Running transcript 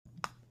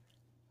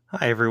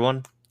Hi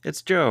everyone,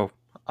 it's Joe.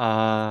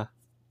 Uh,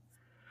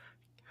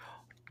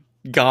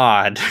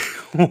 God,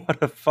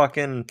 what a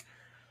fucking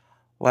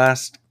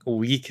last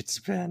week it's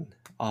been.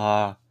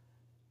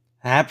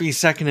 Happy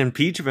second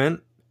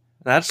impeachment.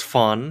 That's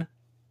fun.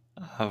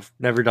 I've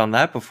never done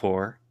that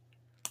before.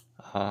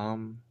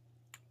 Um,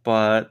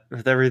 but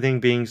with everything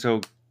being so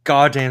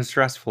goddamn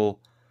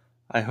stressful,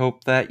 I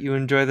hope that you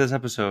enjoy this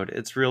episode.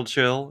 It's real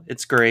chill.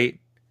 It's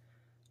great.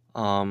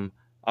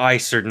 I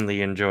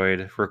certainly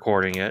enjoyed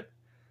recording it.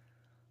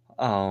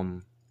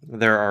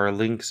 There are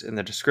links in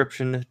the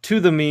description to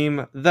the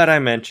meme that I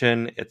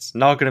mention. It's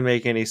not going to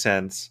make any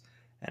sense,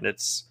 and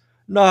it's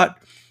not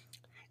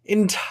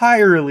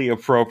entirely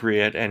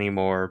appropriate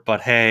anymore,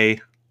 but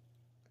hey,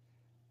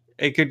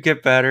 it could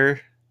get better.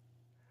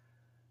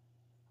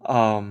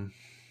 Um,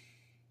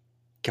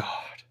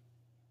 God.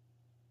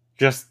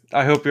 Just,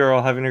 I hope you're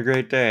all having a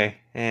great day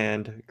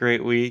and a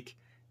great week,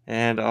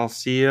 and I'll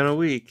see you in a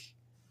week.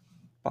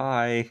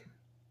 Bye.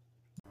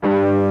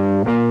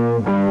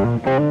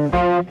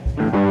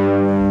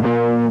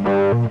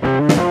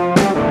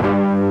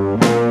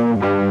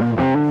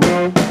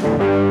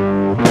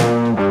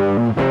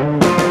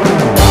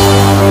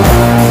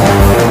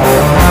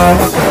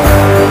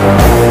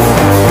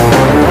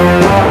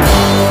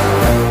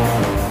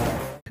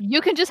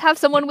 You can just have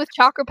someone with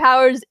chakra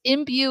powers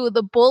imbue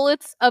the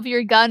bullets of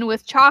your gun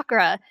with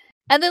chakra.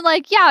 And then,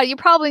 you're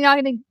probably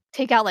not going to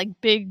take out,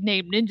 big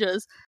name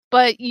ninjas.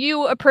 But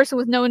you, a person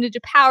with no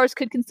ninja powers,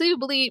 could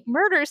conceivably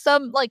murder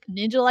some,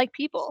 ninja-like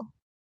people.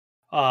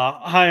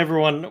 Hi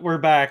everyone, we're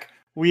back.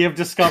 We have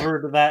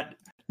discovered that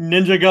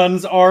ninja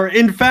guns are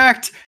in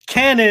fact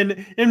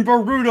canon. In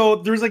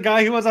Boruto, there's a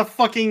guy who has a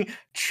fucking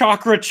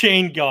chakra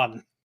chain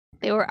gun.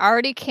 They were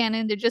already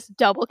canon, they're just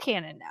double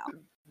canon now.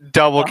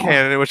 Double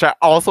cannon, which I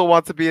also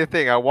want to be a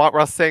thing. I want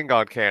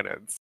Rasengan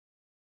cannons.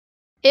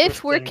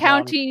 If we're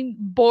counting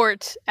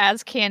Bort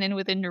as canon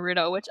within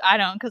Naruto, which I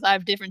don't, because I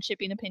have different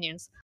shipping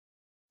opinions.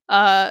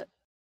 But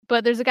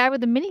there's a guy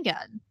with a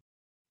minigun,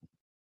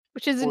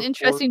 which is an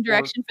interesting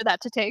direction for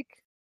that to take.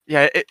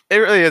 Yeah, it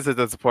really is a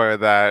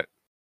disappointment that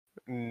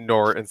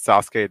Nort and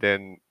Sasuke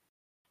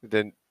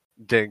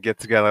didn't get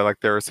together like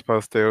they were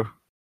supposed to.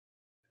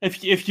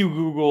 If you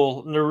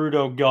Google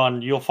Naruto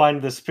gun, you'll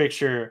find this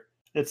picture.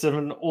 It's of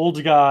an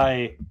old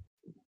guy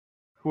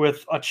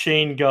with a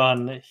chain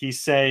gun.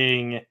 He's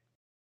saying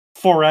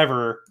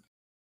forever.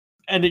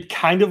 And it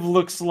kind of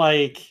looks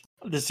like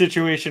the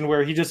situation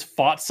where he just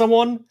fought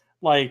someone,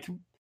 like,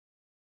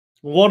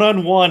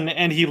 one-on-one,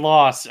 and he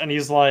lost. And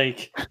he's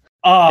like,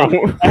 I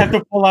have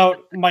to pull out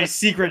my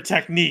secret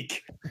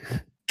technique.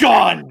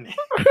 Gun!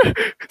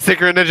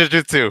 Secret ninja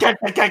jutsu.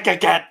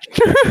 Get.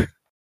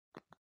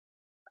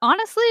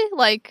 Honestly,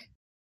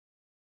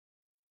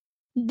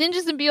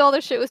 ninjas imbue all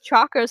their shit with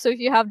chakra, so if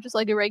you have just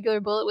a regular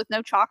bullet with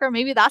no chakra,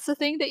 maybe that's the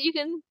thing that you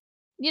can,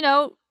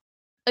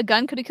 a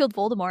gun could have killed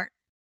Voldemort.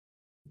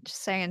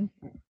 Just saying.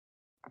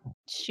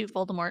 Shoot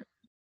Voldemort.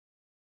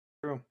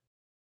 True.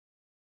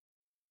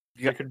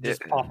 You could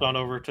just popped on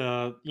over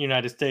to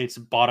United States,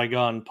 bought a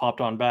gun,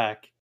 popped on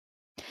back.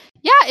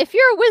 Yeah, if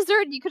you're a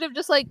wizard, you could have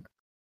just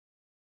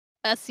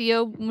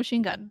SEO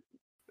machine gun.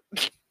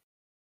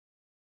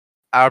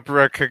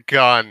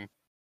 Abracagun.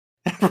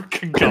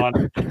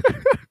 Abracagun.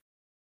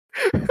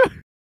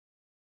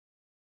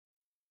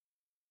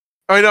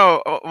 Oh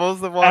no, what was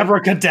the one?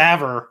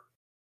 Abracadaver.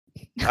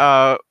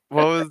 What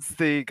was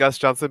the Gus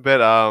Johnson bit?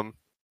 Oh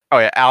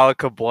yeah,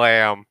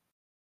 Alakablam.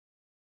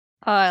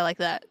 Oh, I like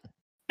that.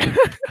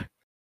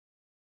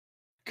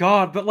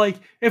 God, but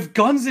if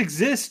guns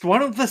exist, why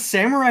don't the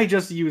samurai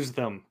just use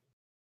them?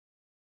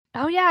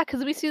 Oh yeah,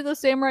 because we see those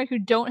samurai who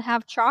don't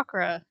have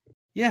chakra.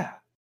 Yeah.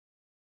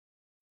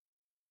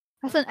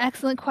 That's an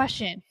excellent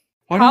question.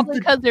 Probably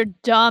because they're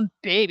dumb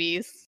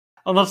babies.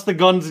 Unless the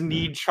guns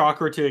need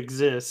chakra to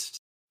exist.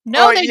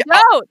 No, they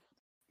don't!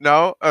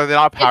 No? They're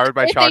not powered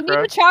by chakra? If they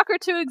need the chakra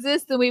to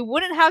exist, then we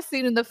wouldn't have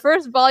seen in the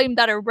first volume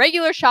that a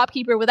regular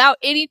shopkeeper without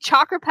any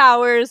chakra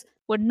powers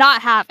would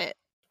not have it.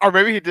 Or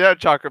maybe he did have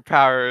chakra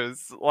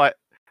powers, like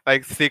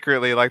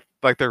secretly, like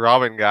the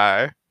Robin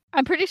guy.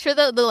 I'm pretty sure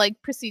that the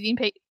preceding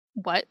page.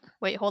 What?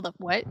 Wait, hold up.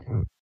 What?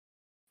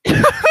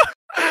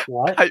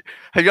 What?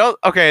 Have y'all?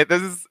 Okay, this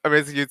is an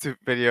amazing YouTube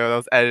video that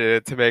was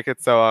edited to make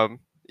it so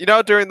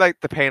during the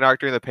pain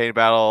arc, during the pain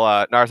battle,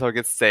 Naruto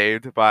gets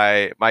saved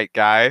by Might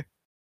Guy.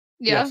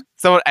 Yeah.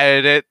 Someone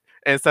edited it,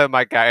 and instead of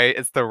Might Guy,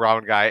 it's the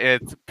Robin guy,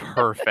 and it's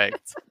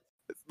perfect.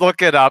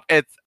 Look it up.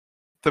 It's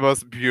the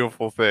most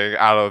beautiful thing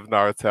out of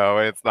Naruto,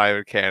 and it's not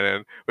even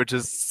canon, which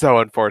is so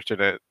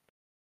unfortunate.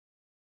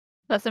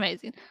 That's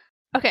amazing.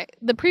 Okay,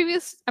 I'm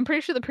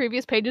pretty sure the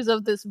previous pages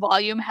of this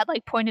volume had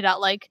pointed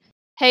out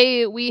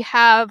hey, we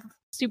have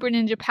super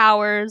ninja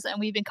powers and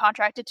we've been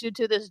contracted to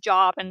do this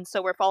job, and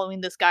so we're following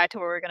this guy to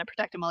where we're going to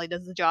protect him while he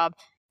does the job,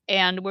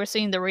 and we're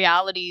seeing the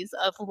realities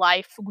of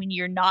life when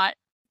you're not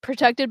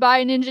protected by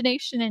a ninja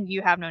nation and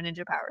you have no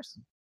ninja powers.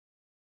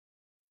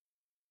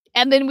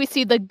 And then we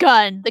see the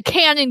gun, the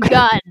cannon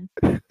gun.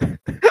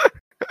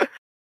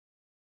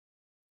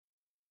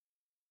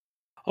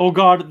 Oh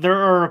god, there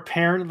are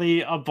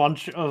apparently a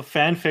bunch of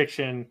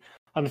fanfiction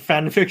on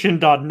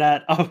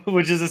fanfiction.net,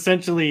 which is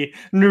essentially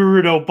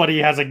Naruto, but he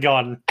has a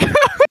gun.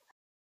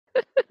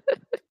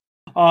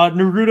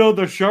 Naruto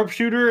the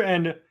sharpshooter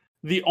and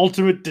the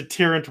ultimate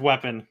deterrent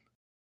weapon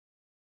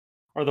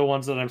are the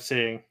ones that I'm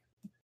seeing.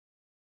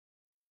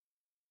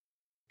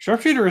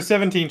 Sharpshooter is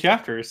 17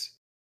 chapters.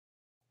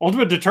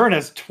 Ultimate Deterrent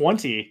has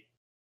 20.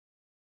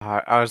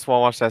 I just want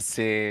to watch that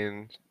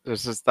scene.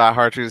 There's just that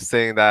Haruto's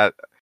saying that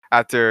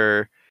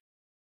after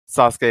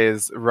Sasuke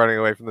is running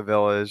away from the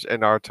village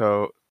and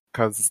Naruto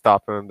comes to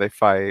stop him, they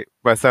fight.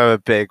 But instead of a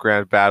big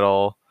grand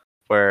battle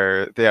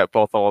where they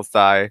both almost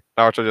die,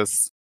 Naruto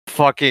just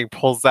fucking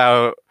pulls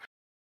out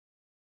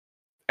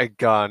a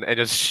gun and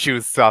just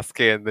shoots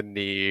Sasuke in the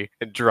knee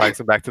and drags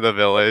him back to the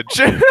village.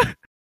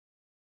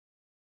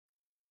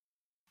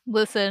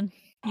 Listen,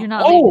 you're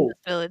not leaving this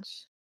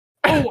village.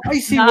 Oh, I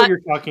see what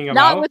you're talking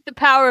about. Not with the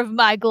power of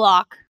my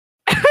Glock.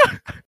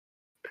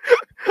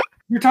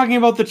 You're talking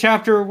about the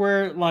chapter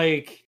where,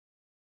 like,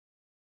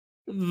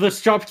 the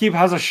shopkeep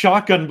has a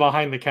shotgun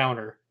behind the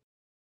counter.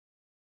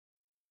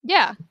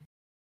 Yeah.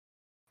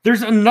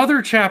 There's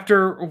another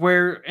chapter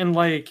where,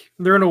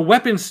 they're in a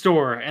weapons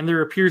store and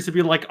there appears to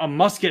be, like, a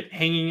musket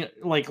hanging,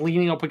 like,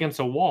 leaning up against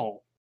a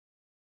wall.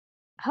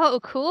 Oh,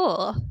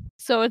 cool.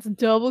 So it's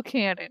double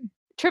cannon.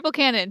 Triple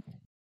cannon.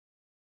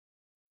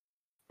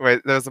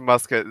 Wait, there's a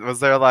musket. Was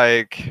there,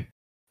 like,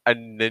 a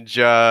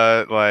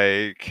ninja,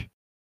 like,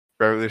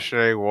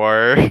 Revolutionary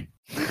War?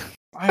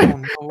 I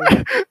don't know.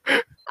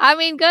 I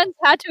mean, guns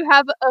had to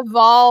have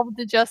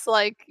evolved just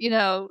like,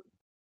 ninjutsu.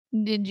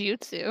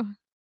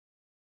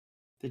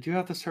 They do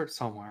have to start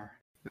somewhere.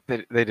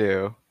 They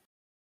do.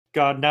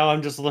 God, now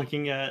I'm just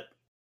looking at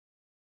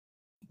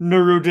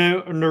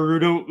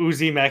Naruto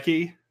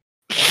Uzumaki.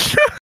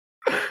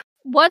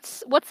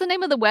 What's the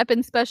name of the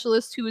weapon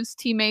specialist who is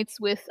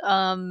teammates with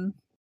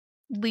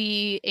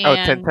Lee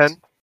and Tenten?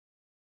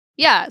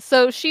 Yeah,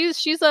 so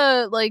she's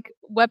a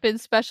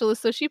weapons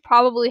specialist, so she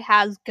probably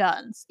has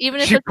guns.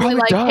 Even if it's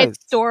only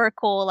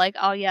historical,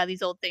 oh yeah,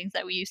 these old things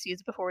that we used to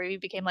use before we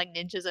became like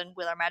ninjas and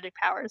with our magic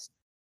powers.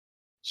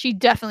 She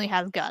definitely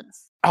has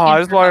guns. Oh,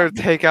 I just wanted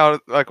to take out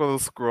like one of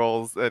those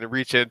scrolls and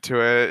reach into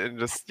it and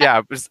just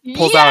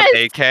pulls out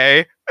an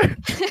AK.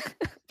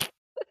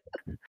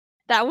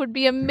 That would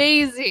be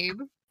amazing.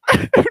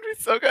 It would be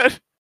so good.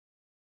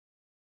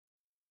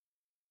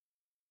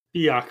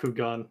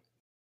 Byakugan.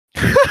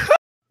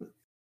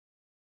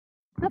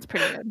 That's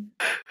pretty good.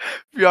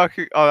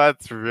 Byakugan. Oh,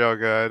 that's real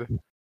good.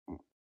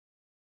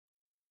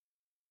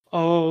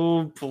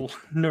 Oh,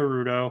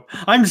 Naruto.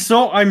 I'm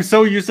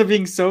so used to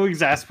being so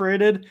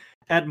exasperated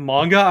at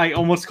manga, I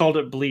almost called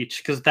it Bleach,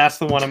 because that's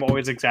the one I'm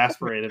always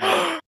exasperated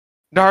at.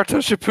 Naruto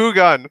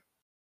Shippuden.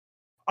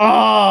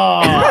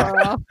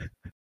 Oh!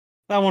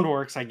 That one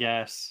works, I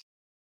guess.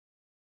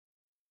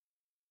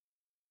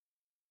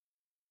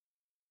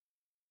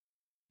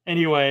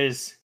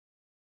 Anyways,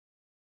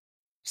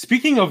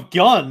 speaking of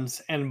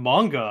guns and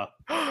manga,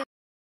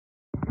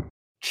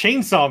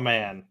 Chainsaw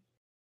Man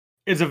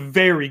is a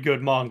very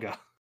good manga.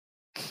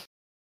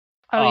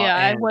 Oh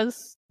yeah,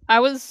 I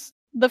was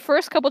the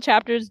first couple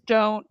chapters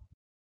don't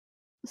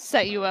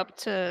set you up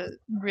to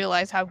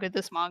realize how good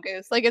this manga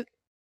is.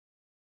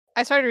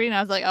 I started reading,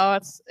 I was like, oh,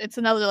 it's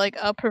another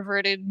a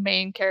perverted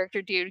main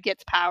character dude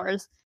gets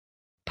powers.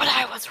 But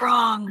I was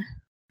wrong.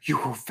 You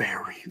were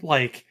very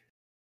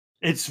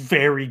it's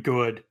very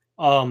good.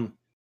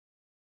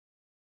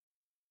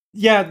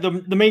 Yeah,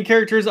 the main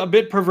character is a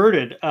bit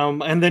perverted.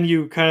 And then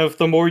you kind of,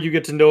 the more you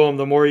get to know him,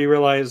 the more you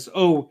realize,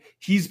 oh,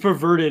 he's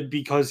perverted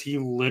because he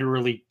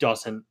literally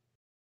doesn't.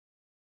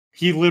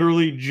 He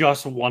literally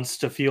just wants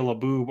to feel a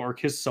boob or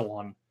kiss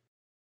someone.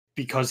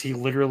 Because he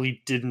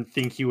literally didn't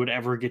think he would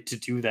ever get to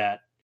do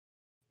that.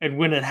 And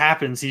when it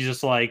happens, he's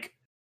just like,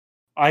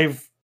 I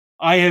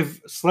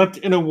have slept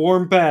in a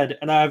warm bed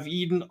and I've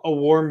eaten a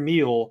warm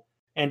meal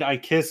and I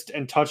kissed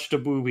and touched a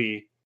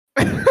boobie.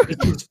 This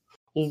is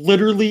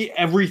literally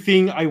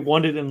everything I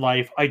wanted in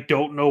life. I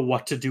don't know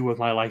what to do with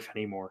my life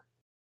anymore.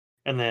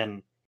 And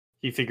then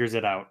he figures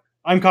it out.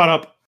 I'm caught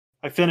up.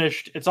 I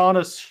finished. It's on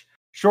a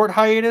short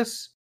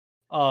hiatus.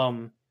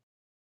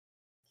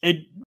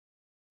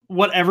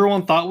 What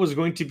everyone thought was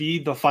going to be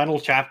the final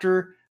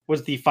chapter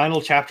was the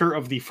final chapter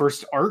of the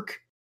first arc.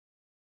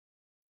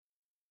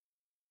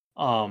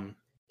 And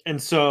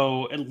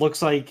so it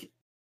looks like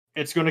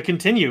it's going to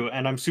continue,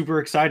 and I'm super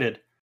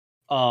excited.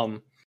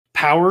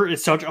 Power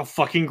is such a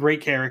fucking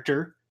great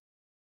character.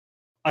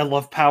 I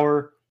love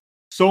Power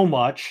so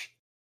much.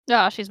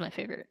 Oh, she's my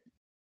favorite.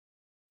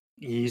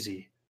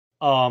 Easy.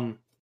 The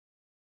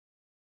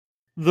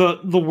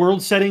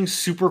world setting's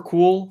super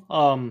cool.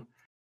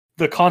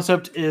 The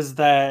concept is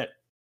that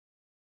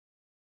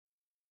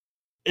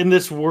in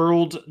this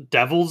world,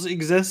 devils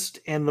exist,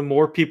 and the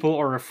more people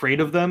are afraid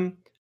of them,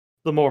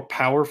 the more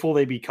powerful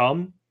they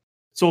become.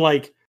 So,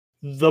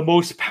 the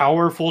most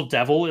powerful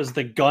devil is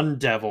the gun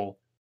devil,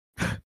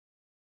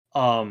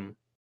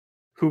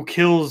 who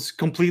kills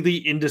completely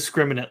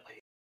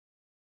indiscriminately.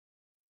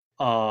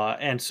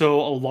 And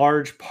so a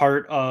large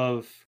part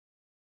of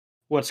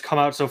what's come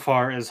out so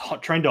far is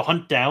trying to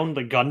hunt down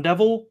the Gun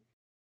Devil,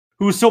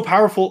 who is so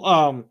powerful.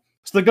 So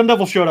the Gun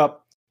Devil showed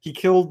up. He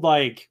killed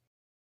like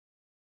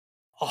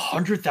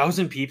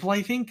 100,000 people,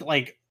 I think.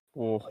 Like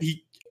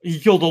he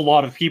killed a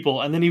lot of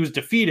people, and then he was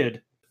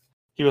defeated.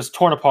 He was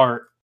torn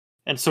apart,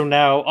 and so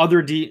now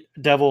other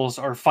devils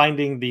are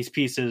finding these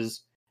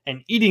pieces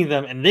and eating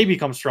them, and they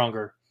become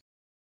stronger.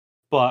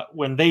 But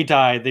when they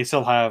die, they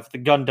still have the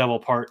Gun Devil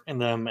part in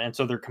them, and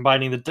so they're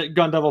combining the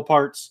Gun Devil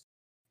parts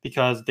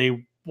because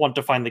they want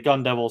to find the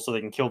Gun Devil so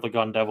they can kill the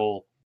Gun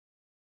Devil,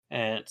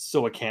 and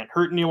so it can't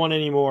hurt anyone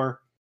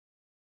anymore.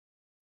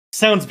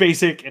 Sounds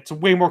basic. It's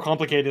way more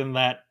complicated than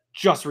that.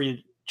 Just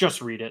read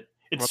it.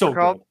 It's What's so it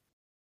called? good.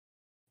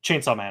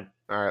 Chainsaw Man.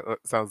 All right, that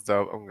sounds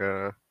dope. I'm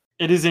gonna.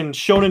 It is in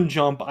Shonen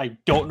Jump. I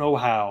don't know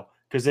how,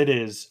 because it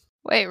is.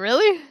 Wait,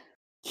 really?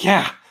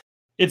 Yeah.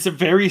 It's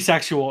very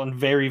sexual and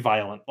very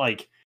violent.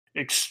 Like,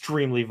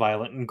 extremely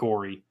violent and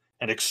gory.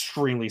 And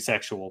extremely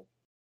sexual.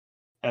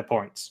 At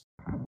points.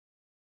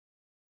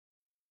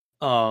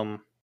 I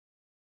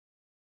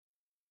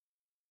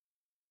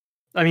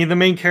mean, the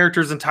main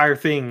character's entire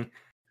thing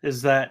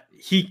is that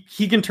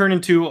he can turn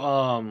into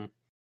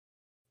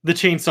the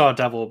Chainsaw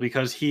Devil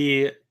because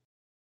he,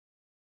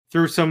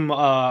 through some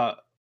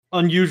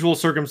unusual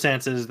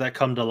circumstances that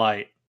come to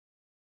light,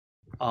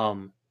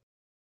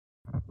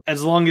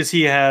 as long as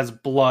he has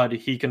blood,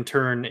 he can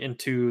turn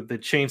into the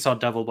Chainsaw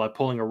Devil by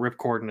pulling a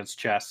ripcord in his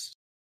chest.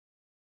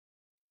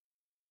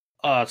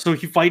 So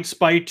he fights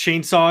by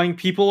chainsawing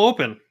people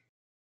open.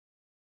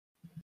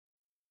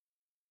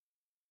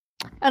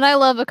 And I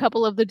love a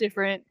couple of the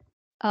different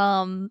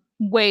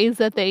ways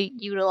that they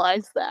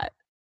utilize that.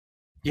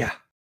 Yeah.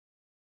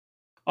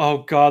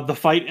 Oh god, the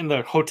fight in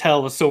the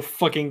hotel is so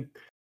fucking...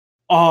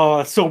 Oh,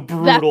 it's so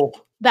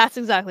brutal. That's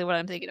exactly what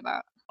I'm thinking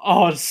about.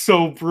 Oh, it's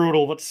so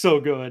brutal, but so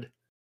good.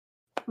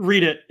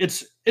 Read it.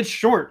 It's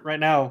short right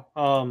now.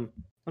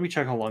 Let me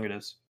check how long it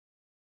is.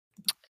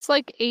 It's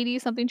like 80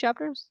 something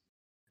chapters.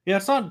 Yeah,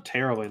 it's not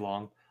terribly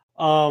long.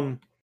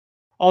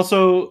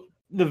 Also,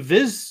 the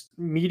Viz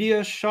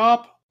Media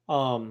shop,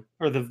 or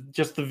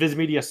just the Viz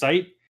Media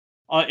site,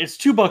 it's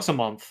 $2 a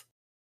month.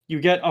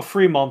 You get a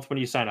free month when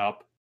you sign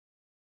up.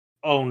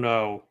 Oh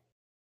no.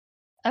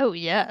 Oh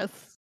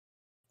yes.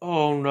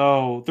 Oh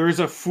no. There's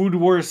a Food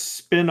Wars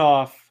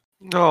spin-off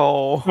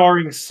No.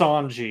 starring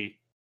Sanji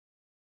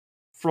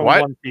from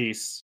What? One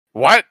Piece.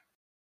 What?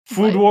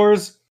 Food What?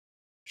 Wars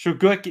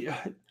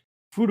Shokugeki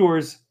Food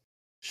Wars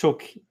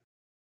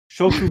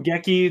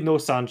Shokugeki no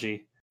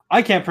Sanji.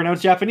 I can't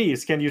pronounce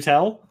Japanese, can you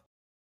tell?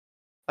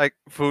 Like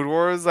Food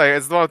Wars? Like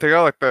it's the one thing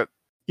like the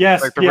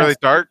Yes, like the yes. really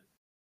dark,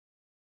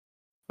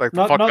 like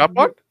the fucked up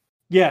one.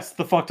 Yes,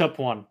 the fucked up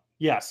one.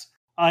 Yes.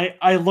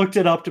 I looked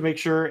it up to make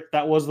sure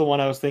that was the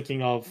one I was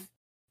thinking of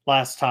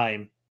last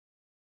time.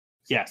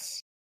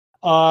 Yes.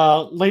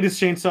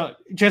 Latest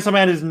Chainsaw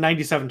Man is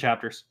 97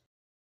 chapters.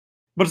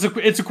 But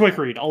it's a quick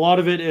read. A lot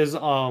of it is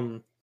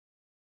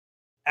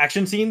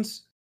action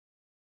scenes.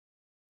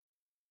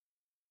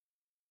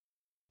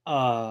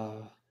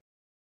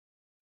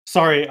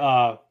 Sorry,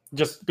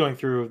 just going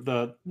through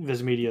the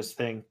Viz Media's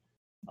thing.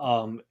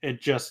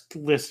 It just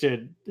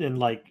listed in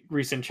like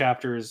recent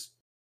chapters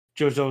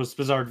JoJo's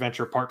Bizarre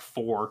Adventure Part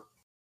 4.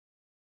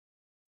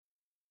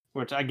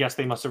 Which I guess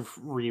they must have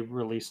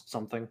re-released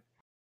something.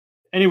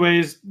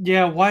 Anyways,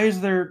 yeah, why is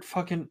there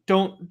fucking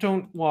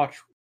don't watch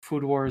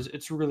Food Wars.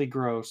 It's really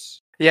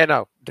gross. Yeah,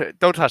 no,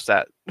 don't touch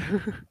that.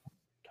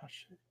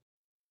 Touch it.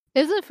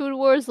 Isn't Food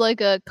Wars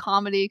like a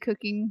comedy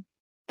cooking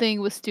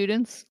thing with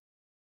students?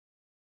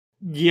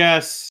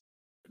 Yes,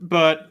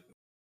 but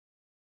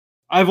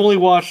I've only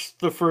watched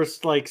the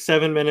first like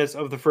 7 minutes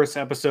of the first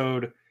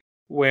episode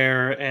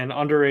where an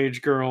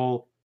underage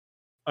girl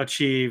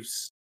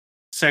achieves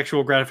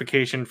sexual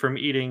gratification from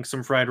eating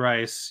some fried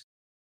rice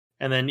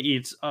and then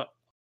eats a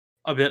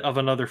bit of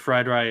another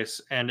fried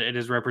rice, and it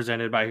is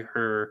represented by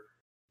her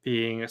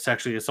being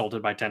sexually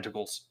assaulted by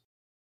tentacles.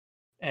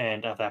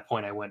 And at that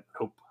point I went,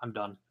 nope, I'm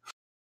done.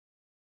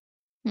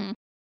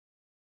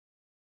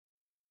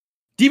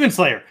 Demon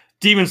Slayer.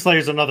 Demon Slayer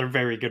is another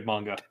very good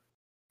manga.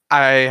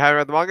 I haven't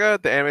read the manga.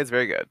 The anime is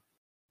very good.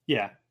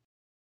 Yeah.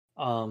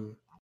 I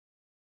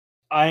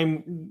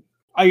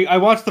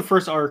watched the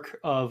first arc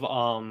of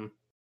or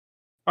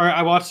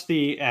I watched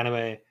the anime,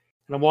 and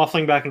I'm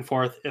waffling back and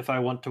forth if I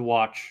want to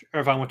watch or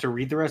if I want to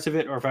read the rest of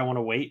it or if I want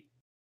to wait.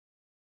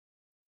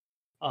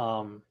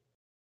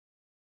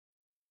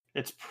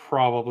 It's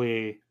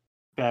probably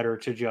better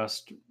to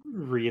just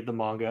read the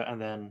manga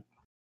and then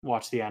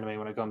watch the anime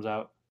when it comes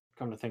out.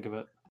 Come to think of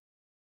it.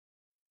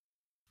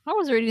 I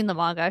was reading the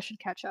manga. I should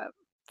catch up.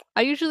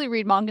 I usually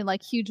read manga in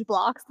like huge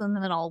blocks, and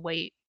then I'll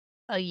wait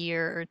a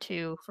year or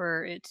two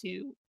for it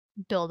to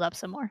build up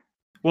some more.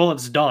 Well,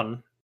 it's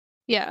done.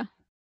 Yeah.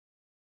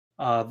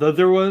 Though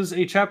there was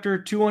a chapter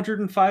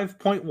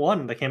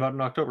 205.1 that came out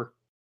in October,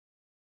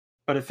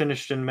 but it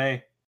finished in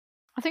May.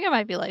 I think I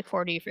might be like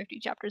 40 or 50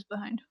 chapters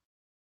behind.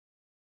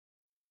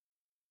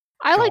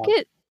 I like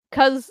it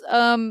because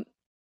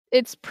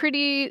it's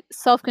pretty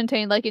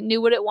self-contained. Like it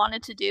knew what it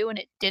wanted to do and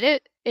it did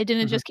it. It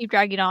didn't Mhm. just keep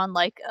dragging on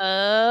like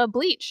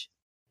Bleach.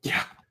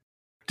 Yeah.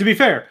 To be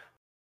fair,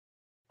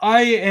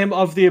 I am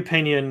of the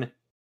opinion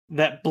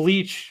that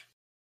Bleach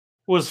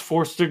was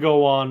forced to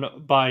go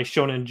on by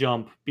Shonen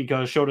Jump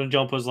because Shonen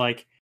Jump was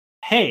like,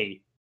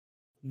 hey,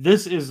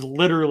 this is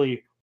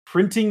literally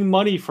printing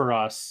money for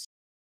us.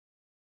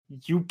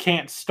 You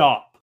can't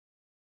stop.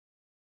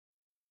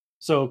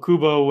 So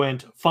Kubo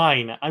went,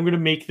 fine, I'm going to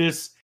make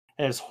this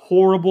as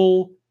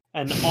horrible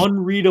and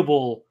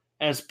unreadable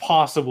as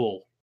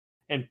possible.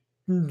 And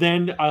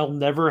then I'll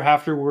never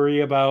have to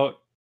worry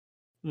about,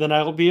 then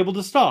I'll be able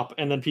to stop.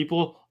 And then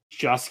people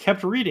just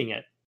kept reading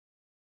it.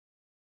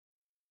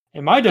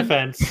 In my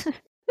defense,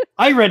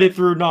 I read it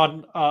through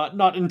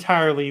not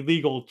entirely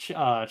legal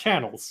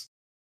channels.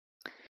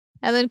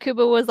 And then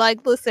Kubo was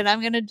like, listen, I'm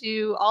going to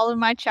do all of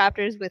my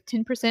chapters with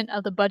 10%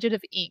 of the budget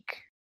of ink.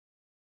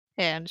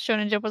 And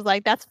Shonen Jump was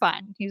like, that's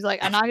fine. He was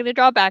like, I'm not going to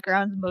draw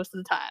backgrounds most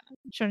of the time.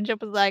 Shonen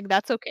Jump was like,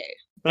 that's okay.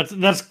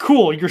 That's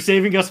cool. You're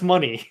saving us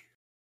money.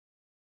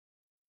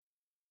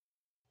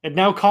 It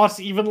now costs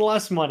even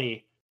less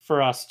money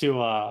for us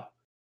to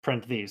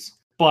print these.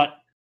 But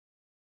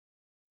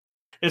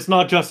it's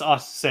not just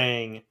us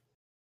saying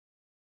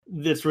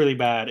it's really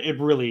bad.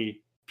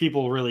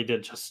 People really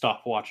did just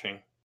stop watching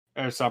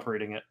or stop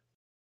reading it.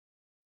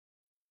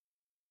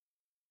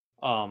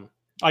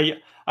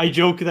 I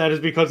joke that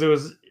is because it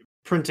was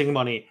printing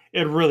money.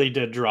 It really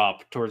did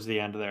drop towards the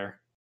end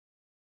there.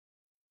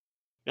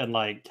 And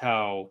like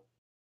how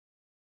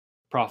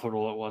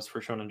profitable it was for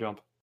Shonen Jump.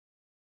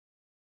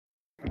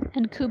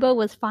 And Kubo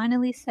was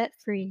finally set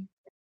free.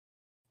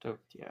 To,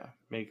 yeah,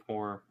 make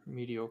more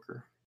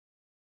mediocre.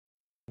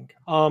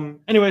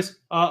 Anyways,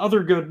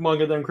 other good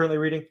manga that I'm currently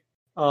reading.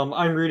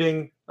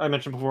 I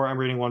mentioned before, I'm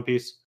reading One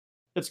Piece.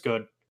 It's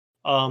good.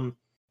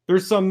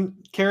 There's some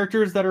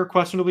characters that are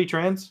questionably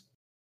trans.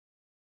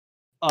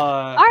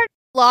 Aren't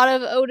a lot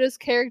of Oda's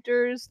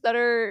characters that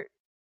are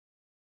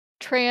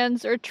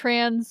trans or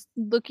trans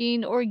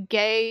looking or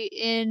gay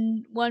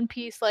in One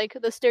Piece, like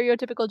the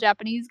stereotypical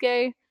Japanese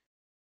gay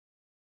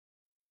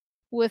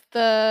with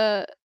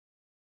the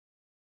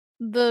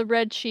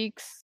red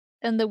cheeks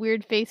and the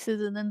weird faces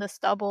and then the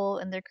stubble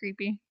and they're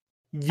creepy?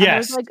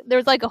 Yes.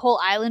 There's like a whole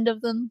island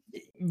of them.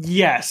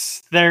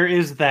 Yes, there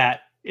is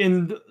that.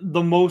 In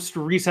the most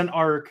recent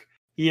arc,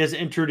 he has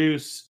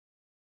introduced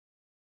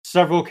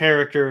several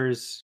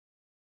characters,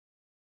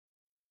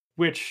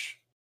 which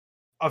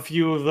a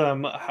few of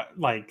them,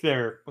 like,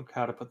 they're,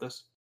 how to put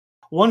this?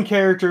 One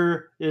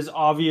character is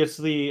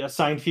obviously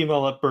assigned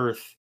female at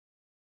birth,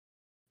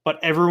 but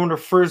everyone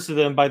refers to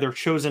them by their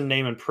chosen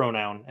name and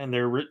pronoun, and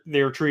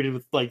they're treated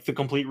with, like, the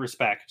complete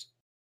respect.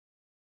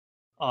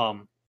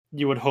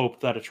 You would hope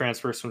that a trans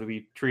person would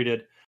be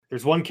treated.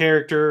 There's one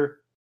character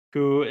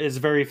who is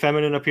very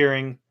feminine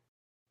appearing,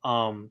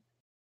 and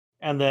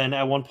then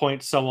at one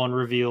point someone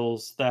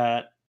reveals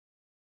that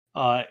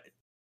in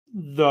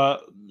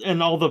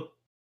all the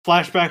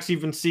flashbacks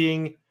you've been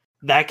seeing,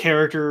 that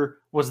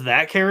character was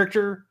that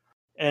character,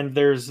 and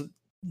there's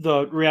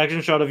the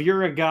reaction shot of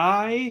 "you're a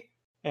guy,"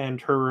 and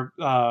her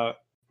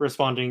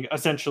responding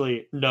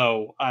essentially,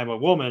 "No, I'm a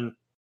woman,"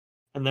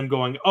 and them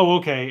going, "Oh,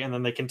 okay," and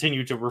then they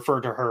continue to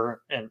refer to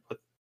her and with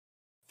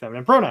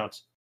feminine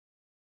pronouns.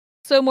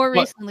 So more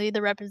recently, the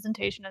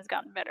representation has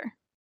gotten better.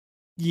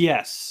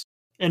 Yes.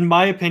 In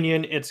my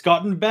opinion, it's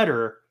gotten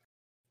better.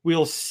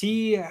 We'll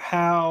see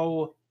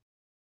how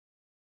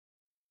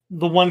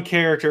the one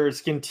character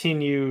is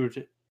continues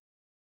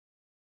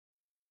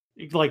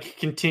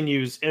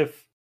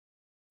if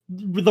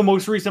with the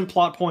most recent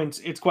plot points,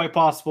 it's quite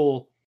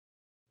possible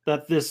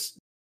that this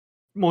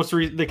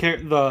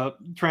the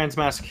trans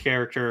mask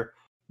character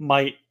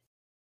might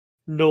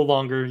no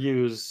longer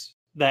use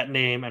that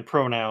name and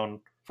pronoun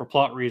for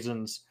plot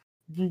reasons.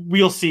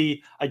 We'll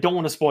see. I don't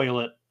want to spoil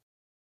it.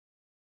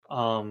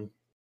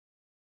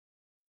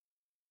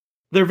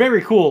 They're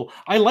very cool.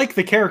 I like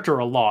the character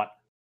a lot.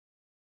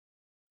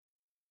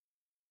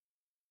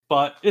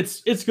 But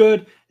it's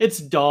good. It's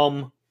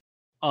dumb.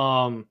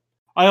 I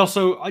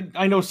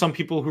know some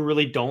people who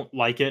really don't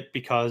like it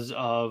because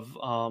of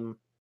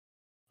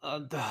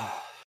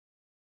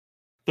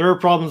there are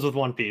problems with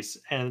One Piece,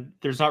 and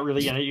there's not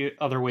really any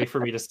other way for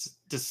me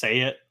to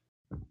say it.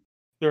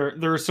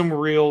 There are some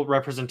real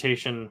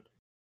representation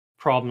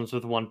problems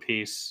with One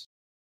Piece,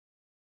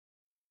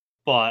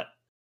 but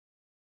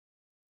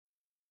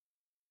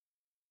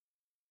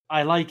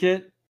I like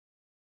it.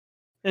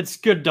 It's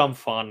good, dumb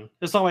fun.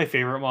 It's not my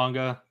favorite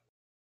manga.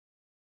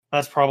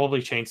 That's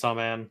probably Chainsaw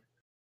Man.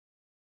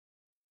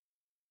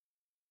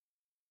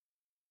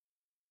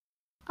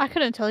 I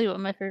couldn't tell you what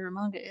my favorite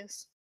manga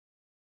is.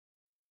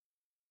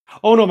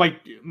 Oh no,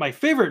 my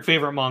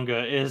favorite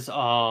manga is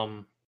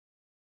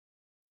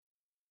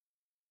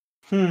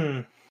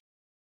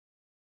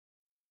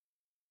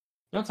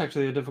That's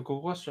actually a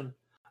difficult question.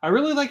 I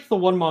really liked the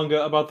one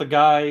manga about the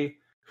guy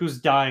who's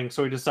dying,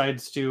 so he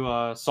decides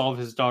to solve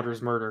his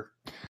daughter's murder.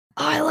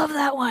 Oh, I love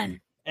that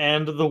one.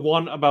 And the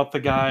one about the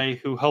guy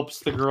who helps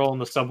the girl in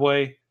the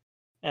subway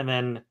and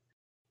then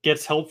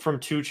gets help from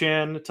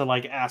 2chan to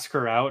like ask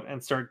her out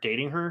and start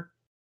dating her.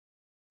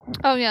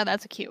 Oh yeah,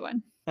 that's a cute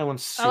one. That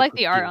one's I like super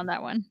the art cute. on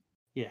that one.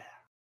 Yeah.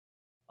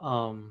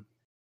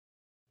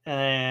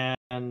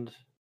 And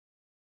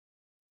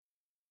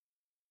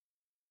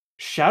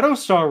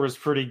Shadowstar was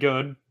pretty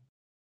good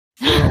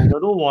for a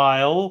little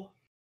while,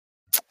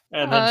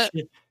 and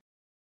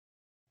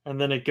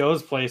then it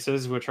goes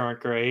places which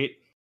aren't great.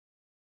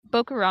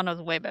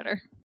 Bokurano's way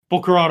better.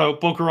 Bokurano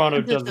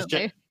does this.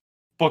 Consistently.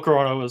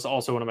 Bokurano is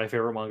also one of my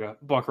favorite manga.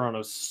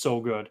 Bokurano is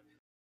so good.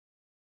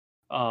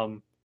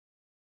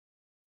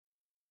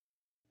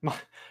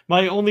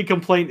 My only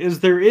complaint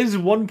is there is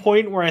one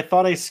point where I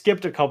thought I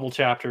skipped a couple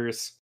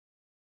chapters.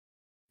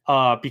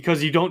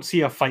 Because you don't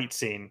see a fight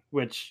scene,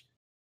 which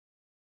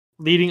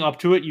leading up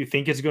to it, you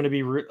think it's going to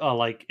be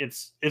like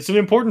it's an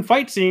important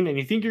fight scene, and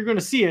you think you're going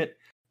to see it,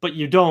 but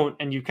you don't,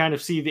 and you kind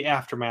of see the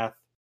aftermath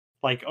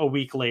like a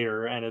week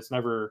later, and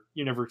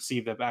you never see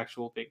the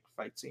actual big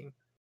fight scene.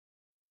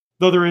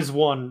 Though there is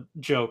one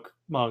joke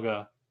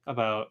manga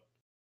about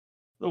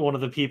one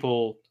of the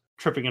people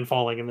tripping and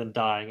falling and then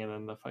dying, and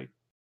then the fight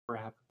never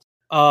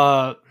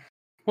happens.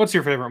 What's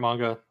your favorite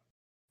manga,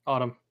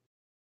 Autumn?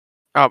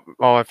 Well,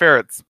 my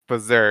favorite's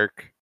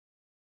Berserk.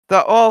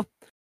 That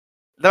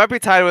might be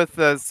tied with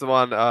this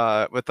one,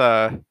 with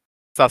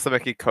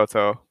Sasameki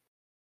Koto,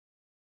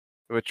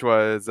 which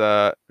is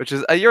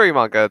a Yuri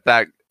manga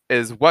that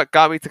is what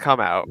got me to come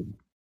out.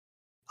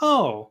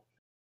 Oh,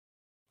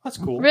 that's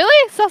cool.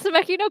 Really?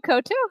 Sasameki no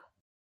Koto?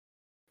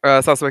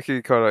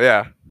 Sasameki Koto,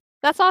 yeah.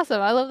 That's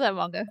awesome. I love that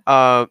manga.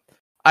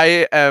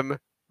 I am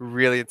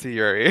really into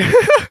Yuri.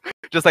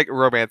 Just like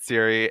romance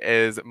Yuri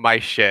is my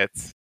shit.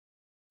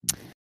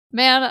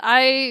 Man,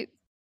 I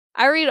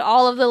read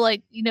all of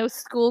the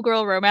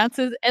schoolgirl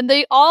romances, and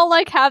they all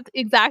have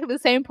exactly the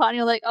same plot. And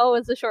you're like, oh,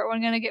 is the short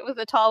one gonna get with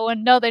the tall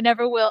one? No, they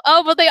never will.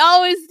 Oh, but they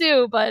always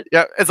do. But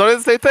yeah, it's always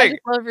the same thing. I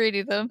just love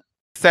reading them.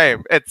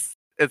 Same. It's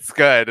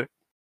good.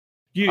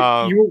 You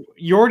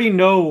already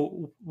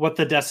know what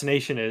the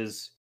destination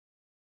is.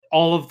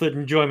 All of the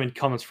enjoyment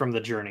comes from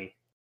the journey.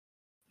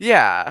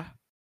 Yeah,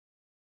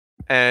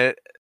 and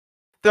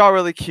they're all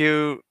really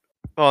cute.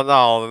 Well,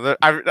 no,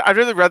 I've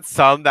really read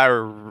some that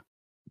were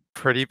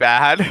pretty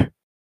bad.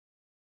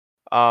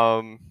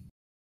 But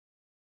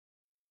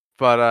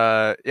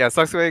yeah,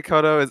 Sasameki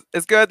Koto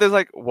is good. There's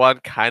like one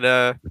kind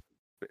of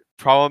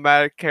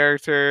problematic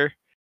character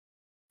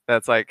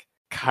that's like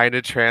kind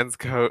of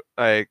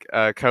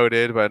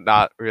coded, but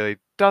not really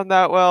done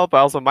that well. But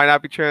also might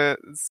not be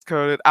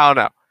transcoded. I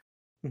don't know.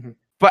 Mhm.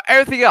 But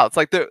everything else,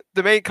 like the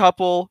main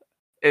couple,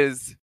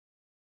 is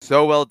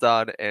so well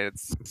done and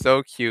it's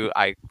so cute.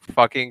 I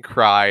fucking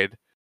cried.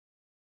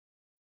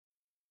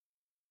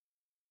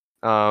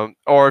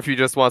 Or if you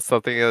just want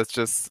something that's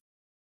just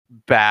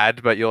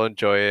bad but you'll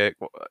enjoy it,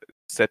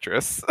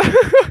 Citrus.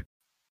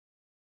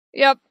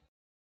 Yep.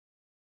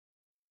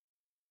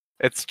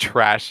 It's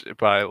trash,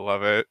 but I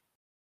love it.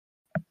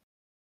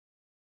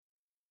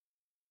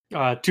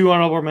 Two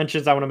honorable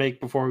mentions I want to make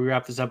before we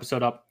wrap this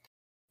episode up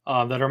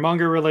that are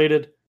manga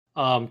related.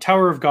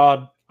 Tower of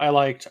God, I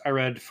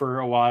read for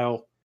a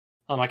while.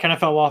 I kind of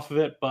fell off of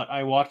it, but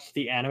I watched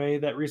the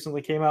anime that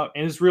recently came out,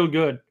 and it's real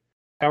good.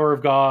 Tower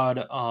of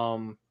God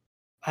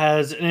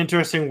has an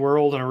interesting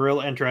world and a real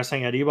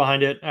interesting idea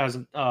behind it. It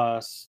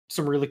has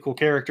some really cool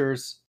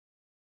characters.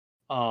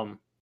 I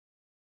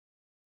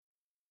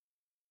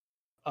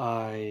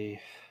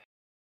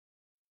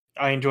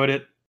enjoyed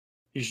it.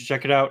 You should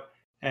check it out.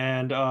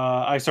 And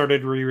I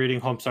started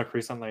rereading Homestuck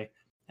recently,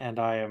 and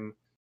I am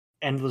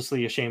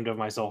endlessly ashamed of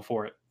myself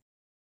for it.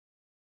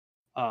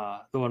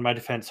 Though in my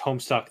defense,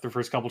 Homestuck, the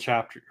first couple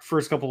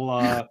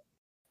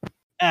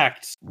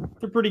acts,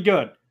 they're pretty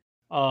good.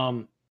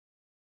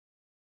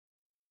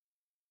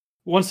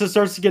 Once it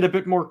starts to get a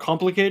bit more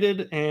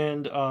complicated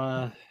and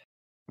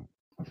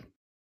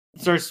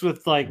starts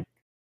with like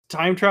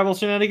time travel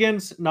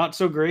shenanigans, not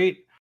so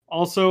great.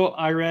 Also,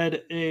 I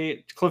read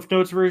a Cliff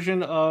Notes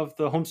version of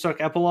the Homestuck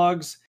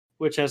epilogues,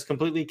 which has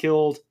completely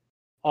killed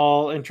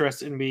all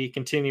interest in me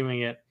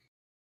continuing it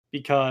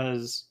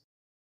because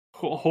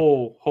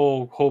boy,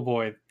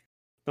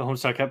 the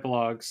Homestuck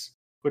epilogues,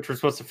 which were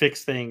supposed to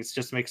fix things,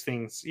 just makes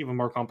things even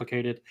more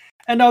complicated.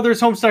 And now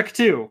there's Homestuck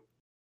 2,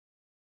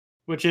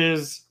 which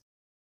is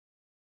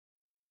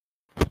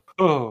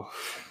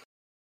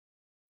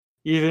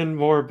even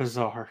more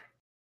bizarre.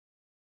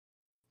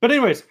 But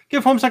anyways,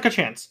 give Homestuck a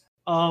chance.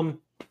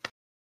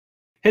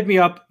 Hit me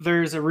up.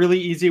 There's a really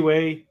easy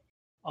way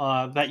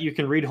that you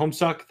can read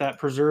Homestuck that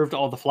preserved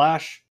all the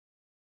Flash.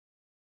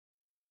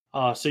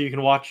 So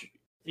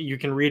you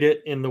can read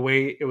it in the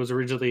way it was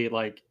originally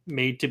like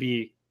made to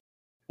be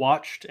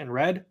watched and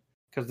read,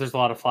 because there's a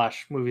lot of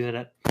Flash movies in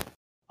it.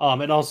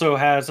 It also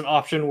has an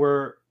option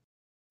where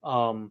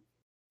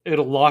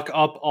it'll lock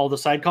up all the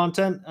side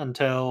content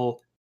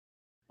until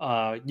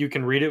you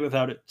can read it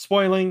without it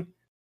spoiling.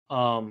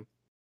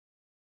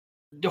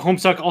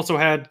 Homestuck also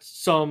had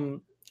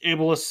some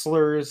ableist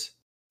slurs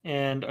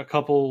and a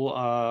couple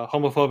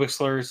homophobic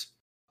slurs.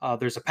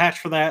 There's a patch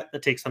for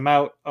that takes them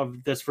out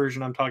of this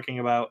version I'm talking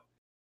about,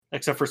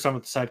 except for some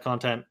of the side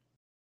content.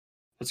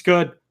 It's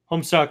good.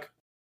 Homestuck.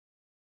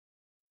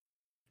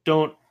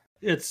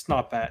 It's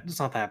not bad. It's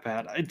not that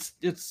bad.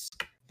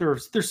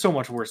 There's so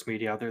much worse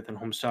media out there than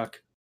Homestuck.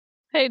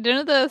 Hey,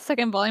 didn't the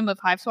second volume of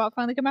Hive Swap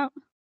finally come out?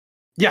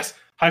 Yes,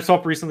 Hive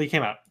Swap recently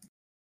came out.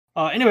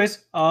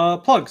 Anyways,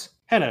 plugs.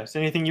 Hannah, is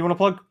there anything you want to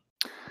plug?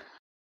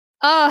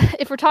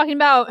 If we're talking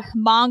about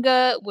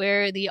manga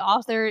where the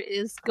author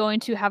is going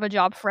to have a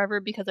job forever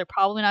because they're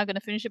probably not going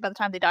to finish it by the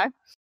time they die,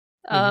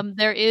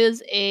 there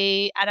is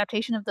a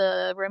adaptation of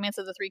the Romance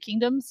of the Three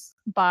Kingdoms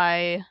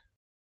by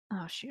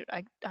I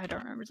don't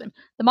remember his name.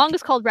 The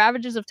manga's called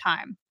Ravages of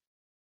Time.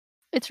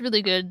 It's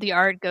really good. The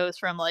art goes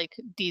from like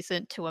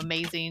decent to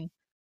amazing.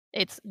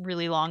 It's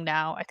really long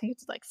now. I think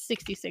it's like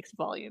 66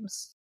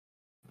 volumes.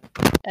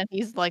 And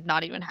he's like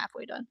not even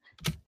halfway done.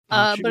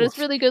 But it's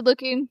really good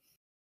looking.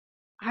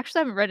 I actually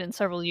haven't read it in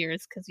several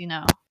years because,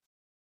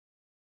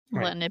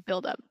 letting it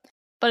build up.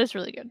 But it's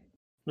really good.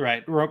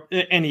 Right.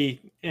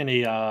 Any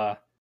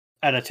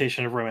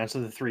adaptation of Romance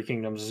of the Three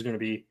Kingdoms is going to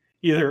be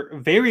either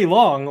very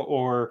long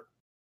or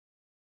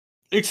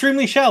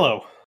extremely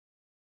shallow.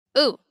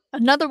 Ooh,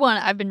 another one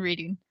I've been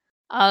reading.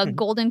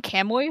 Golden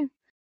Kamuy,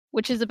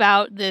 which is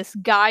about this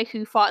guy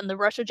who fought in the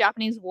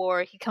Russo-Japanese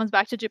War. He comes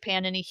back to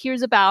Japan and he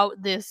hears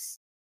about this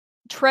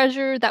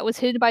treasure that was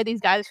hidden by these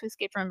guys who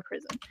escaped from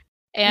prison.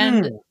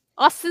 And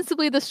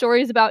ostensibly the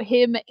story is about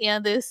him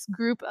and this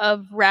group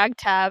of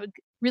ragtag,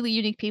 really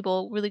unique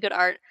people, really good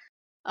art,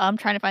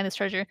 trying to find this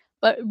treasure.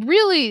 But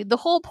really, the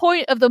whole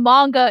point of the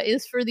manga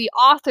is for the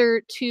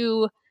author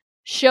to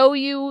show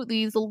you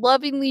these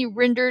lovingly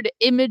rendered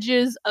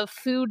images of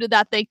food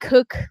that they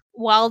cook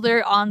while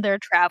they're on their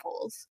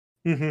travels.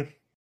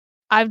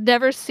 I've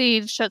never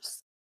seen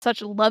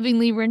such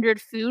lovingly rendered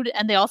food,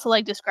 and they also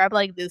like describe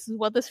like this is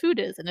what this food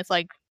is, and it's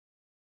like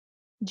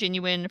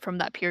genuine from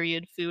that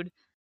period food,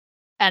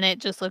 and it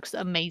just looks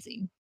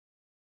amazing.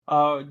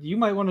 You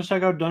might want to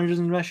check out Dungeons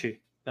and Meshi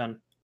then.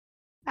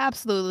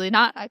 Absolutely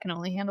not. I can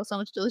only handle so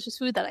much delicious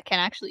food that I can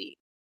actually eat.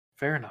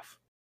 Fair enough.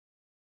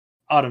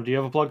 Autumn, do you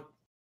have a plug?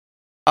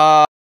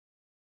 Not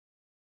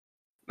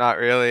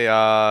really.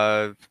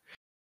 I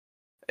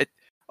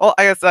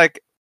guess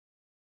like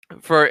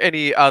for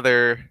any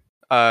other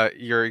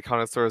Yuri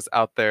connoisseurs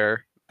out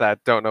there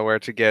that don't know where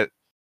to get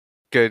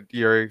good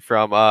Yuri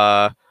from,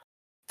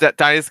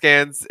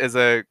 Dynascans is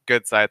a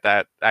good site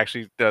that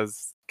actually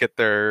does get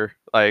their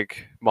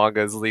like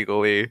mangas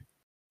legally.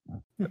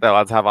 They're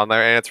allowed to have on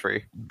there, and it's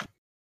free.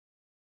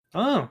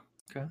 Oh,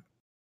 okay.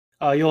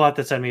 You'll have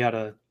to send me a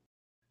link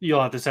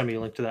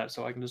to that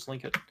so I can just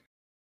link it.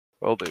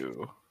 Will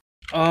do.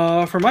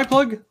 For my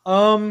plug,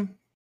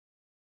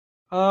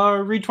 read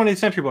 20th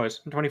Century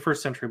Boys and 21st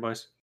Century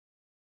Boys.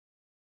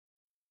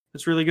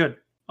 It's really good.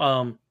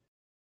 End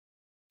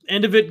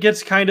of it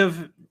gets kind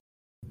of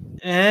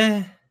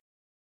there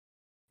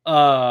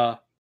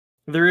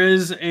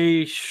is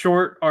a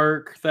short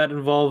arc that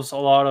involves a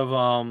lot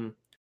of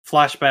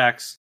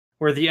flashbacks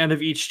where the end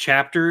of each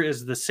chapter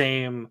is the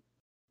same,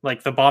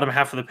 like the bottom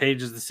half of the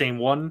page is the same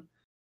one.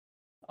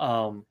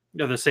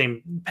 The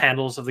same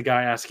panels of the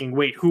guy asking,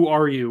 "Wait, who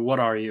are you? What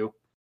are you?"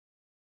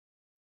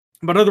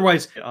 But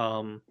otherwise,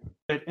 in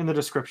the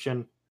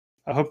description.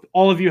 I hope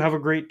all of you have a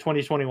great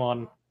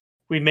 2021.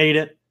 We made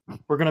it.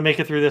 We're gonna make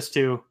it through this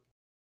too.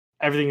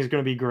 Everything is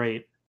gonna be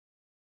great.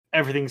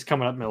 Everything's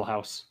coming up,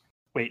 Millhouse.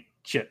 Wait,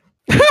 shit.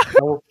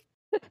 No.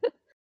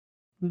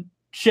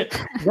 Shit.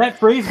 That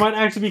phrase might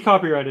actually be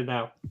copyrighted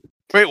now.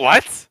 Wait,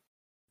 what?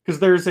 Because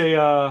there's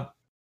a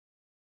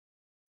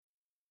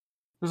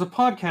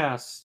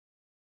podcast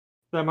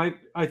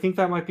I think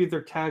that might be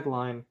their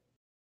tagline.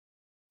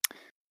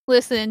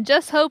 Listen,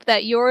 just hope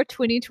that your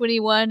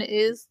 2021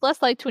 is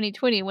less like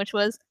 2020, which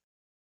was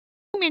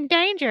I'm in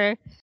danger,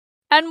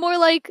 and more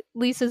like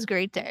Lisa's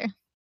great day.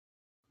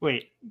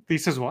 Wait,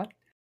 Lisa's what?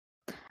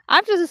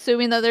 I'm just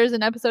assuming that there's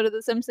an episode of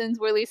The Simpsons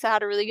where Lisa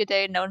had a really good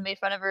day and no one made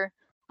fun of her.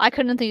 I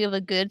couldn't think of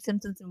a good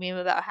Simpsons meme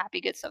about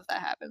happy good stuff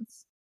that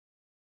happens.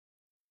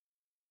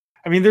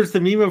 I mean, there's the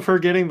meme of her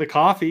getting the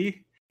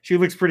coffee. She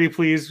looks pretty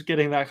pleased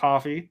getting that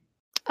coffee.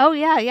 Oh,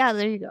 yeah,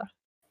 there you go.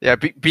 Yeah,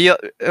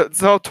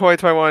 so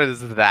 2021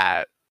 is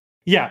that.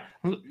 Yeah,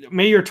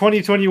 may your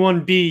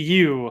 2021 be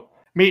you.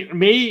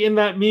 May in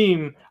that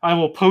meme, I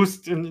will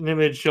post an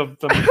image of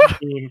the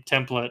meme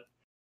template.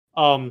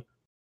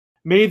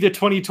 May the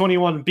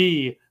 2021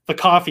 be the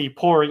coffee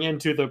pouring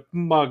into the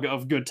mug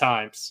of good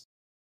times.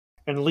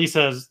 And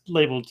Lisa's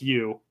labeled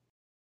you.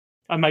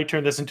 I might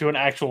turn this into an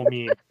actual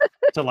meme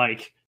to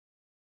like,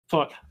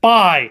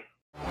 bye!